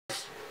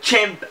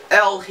Champ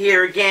L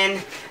here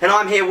again, and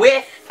I'm here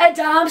with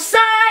DiamondSlaya.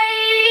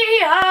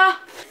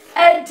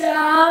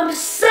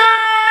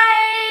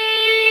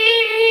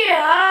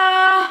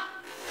 I'll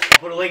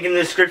put a link in the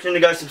description to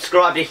go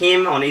subscribe to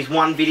him on his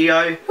one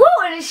video. Woo,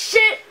 and his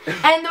shit.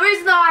 And the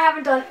reason that I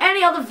haven't done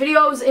any other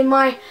videos in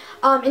my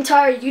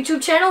entire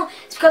YouTube channel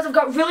is because I've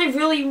got really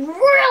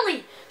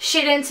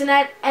shit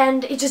internet,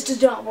 and it just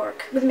does not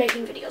work with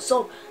making videos.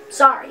 So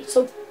sorry.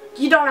 So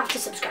you don't have to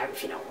subscribe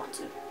if you don't want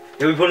to.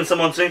 He'll be putting some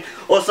on soon.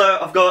 Also,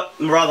 I've got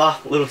my brother,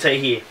 Little T,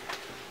 here.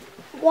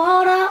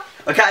 What up?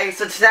 Okay,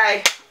 so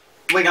today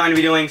we're going to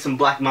be doing some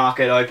black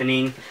market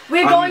opening.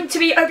 We're going to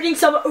be opening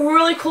some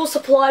really cool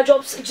supply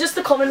drops, just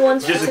the common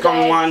ones. Just the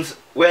common ones.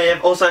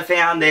 We've also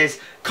found there's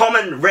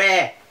common,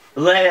 rare,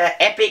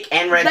 epic,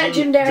 and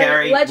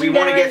legendary. We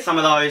want to get some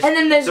of those. And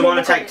then there's so we want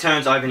to take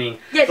turns opening.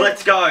 Yeah, so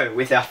let's go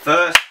with our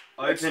first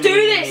opening. Let's do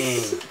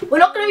this. We're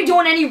not going to be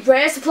doing any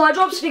rare supply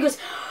drops because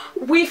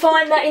we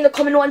find that in the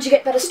common ones you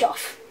get better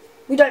stuff.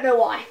 We don't know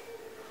why.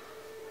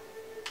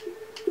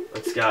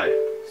 Let's go.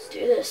 Let's do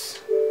this.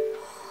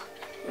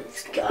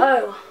 Let's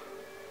go.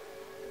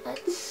 What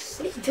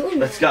are you doing,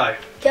 Let's go.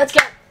 Okay, let's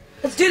go.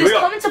 Let's do this.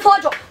 Common supply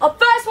drop. Our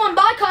first one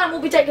by Khan will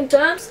be taking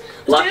turns.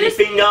 Let's do this.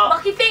 Finger.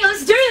 Lucky finger.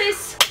 Let's do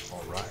this.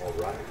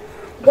 Alright.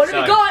 What do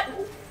we got?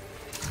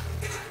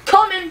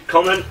 Common. And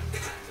common.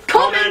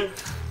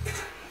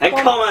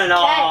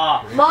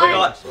 Oh, we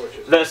got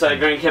Verso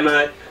Green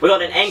Camo. We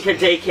got an anchor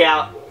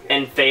decal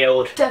and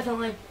field.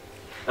 Definitely.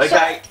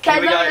 Okay, so,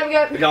 here we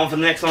go. We're going for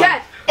the next one.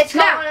 Okay, it's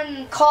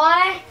going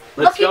Kai.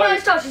 Let's Lucky no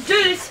starts. Let's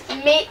do this.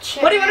 Mitch.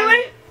 What do you?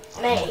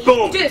 Me.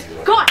 Boom. Do this.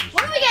 Come on.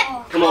 What do we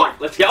get? Come on.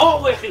 Let's go.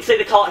 Oh, we can see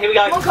the colour. Here we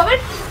go. Come on, Common.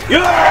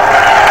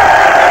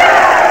 Yeah!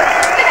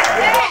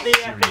 We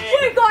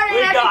got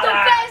it. That's the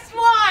best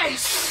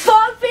one.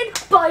 Bumping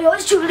by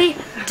yours truly,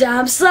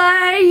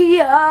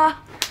 DiamondSlaya.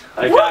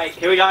 Okay,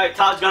 here we go.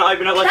 Tad's going to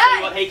open it. Let's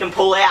see what he can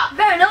pull out.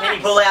 Very nice. Can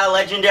he pull out a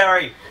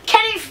legendary?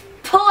 Can he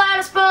pull out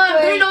a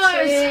sperm? Who knows?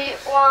 3,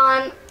 2,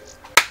 1.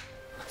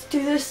 Let's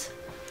do this.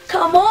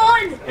 Come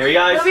on. Here he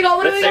goes. What do we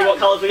got? Let's see what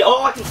colours we got.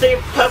 Oh, I can see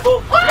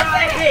purple. Oh,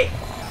 epic.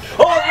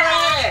 Oh,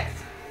 rare.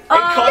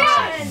 And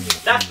common.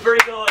 That's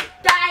pretty good.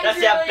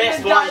 That's our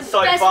best one so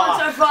far. Best one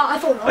so far. I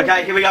thought.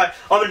 Okay, here we go. I'm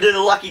going to do the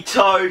lucky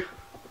toe.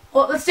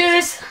 Well, let's do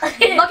this.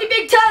 Lucky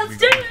big toe. Let's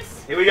do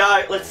this. Here we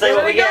go. Let's see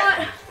what we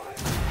get.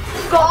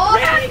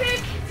 Got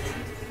epic.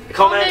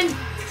 Common.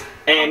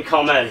 And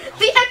common.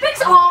 The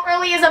epics aren't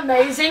really as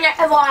amazing at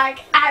all.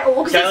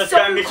 Okay, let's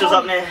go. Mitchell's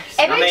up next.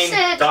 Epics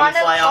are kind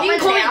of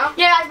common now.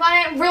 Yeah,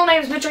 my real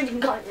name is Mitchell. You can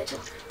call me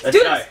Mitchell. Let's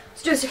go.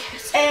 Let's do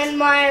this. And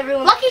my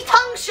real Lucky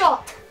tongue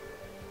shot.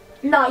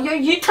 No,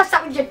 you touch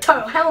that with your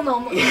toe. Hell no.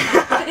 Wait.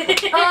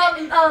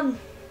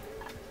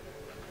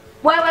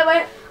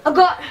 I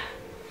got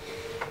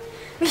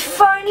me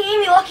phone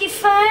here, me lucky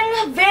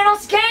phone.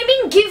 Vanos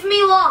Gaming, give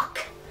me luck.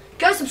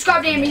 Go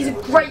subscribe to him. He's a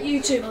great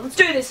YouTuber. Let's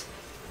do this.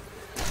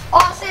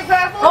 Oh, see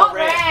purple. Oh,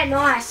 rare,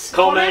 nice.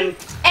 Common.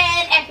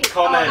 And epic.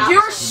 Common. Oh,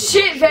 You're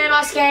shit,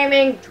 Vanos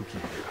Gaming.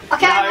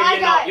 Okay, no,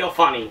 you're not. You're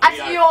funny.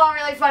 Actually, you are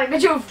really funny,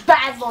 but you have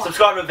bad luck.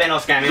 Subscribe to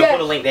Venos Gaming. I'll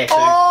put a link there too.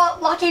 Oh,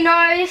 lucky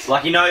nose.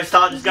 Lucky nose.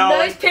 Start just going.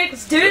 Nose pick.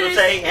 Let's do this.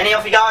 Let's see. Any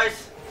off he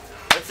goes.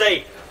 Let's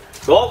see.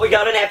 Oh, we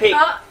got an epic.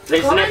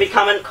 There's an epic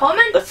coming.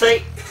 Common. Let's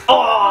see.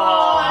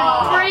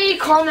 Oh! 3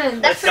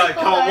 common. Let's go.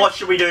 Come on. What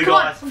should we do,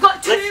 guys? We've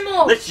got 2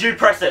 more. Let's you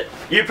press it.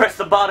 You press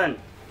the button.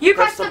 You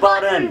press the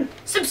button.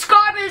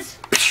 Subscribers.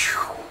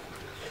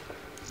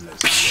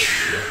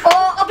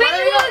 Oh, I bet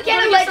you will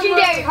get a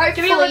legendary.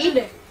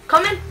 Hopefully.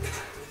 Common.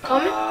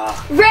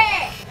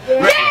 Rare.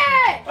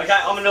 Yeah. Okay,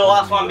 I'm gonna do the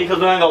last one because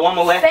we only got one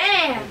more left.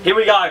 Bam. Here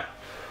we go.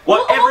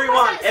 What?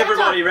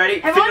 Everybody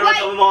ready? Finger on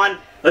top of mine.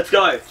 Let's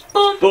go.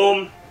 Boom.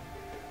 Boom.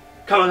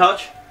 Come on,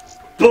 Hutch.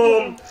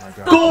 Boom.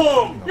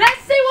 Boom.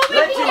 Let's see what we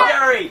can get.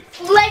 Legendary.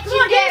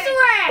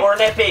 Legendary. Or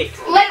an epic.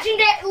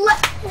 Legendary.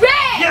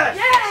 Rare. Yes.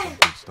 Yeah.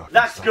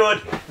 That's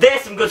good.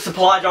 There's some good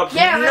supply drops.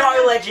 Yeah,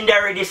 no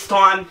legendary this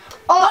time.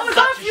 Oh, we such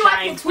got a few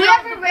shame. epics. We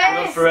have a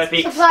rare for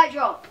epics. supply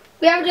drop.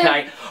 We have a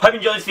Okay. Hope you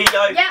enjoyed this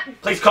video.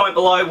 Yep. Please comment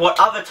below what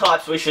other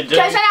types we should do.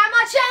 Go check out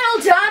my channel,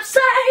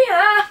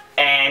 DiamondSlaya.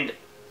 And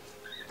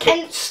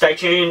stay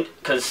tuned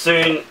because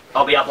soon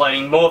I'll be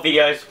uploading more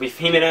videos with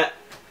him in it,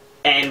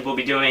 and we'll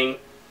be doing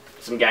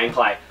some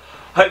gameplay.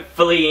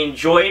 Hopefully you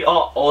enjoyed.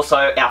 Oh,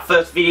 also our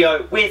first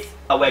video with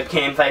a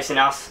webcam facing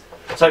us.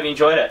 So hope you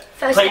enjoyed it.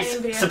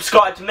 Please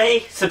subscribe to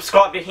me,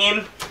 subscribe to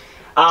him.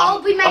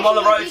 I'll be making I'm on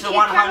the road a to YouTube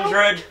 100.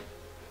 channel.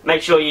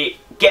 Make sure you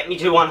get me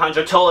to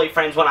 100. Tell all your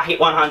friends when I hit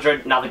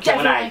 100. Another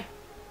Q&A.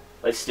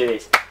 Let's do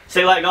this. See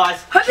you later,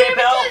 guys. Hope you Champ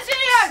enjoyed L this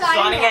video.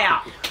 signing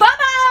out. Bye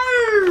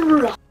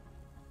bye.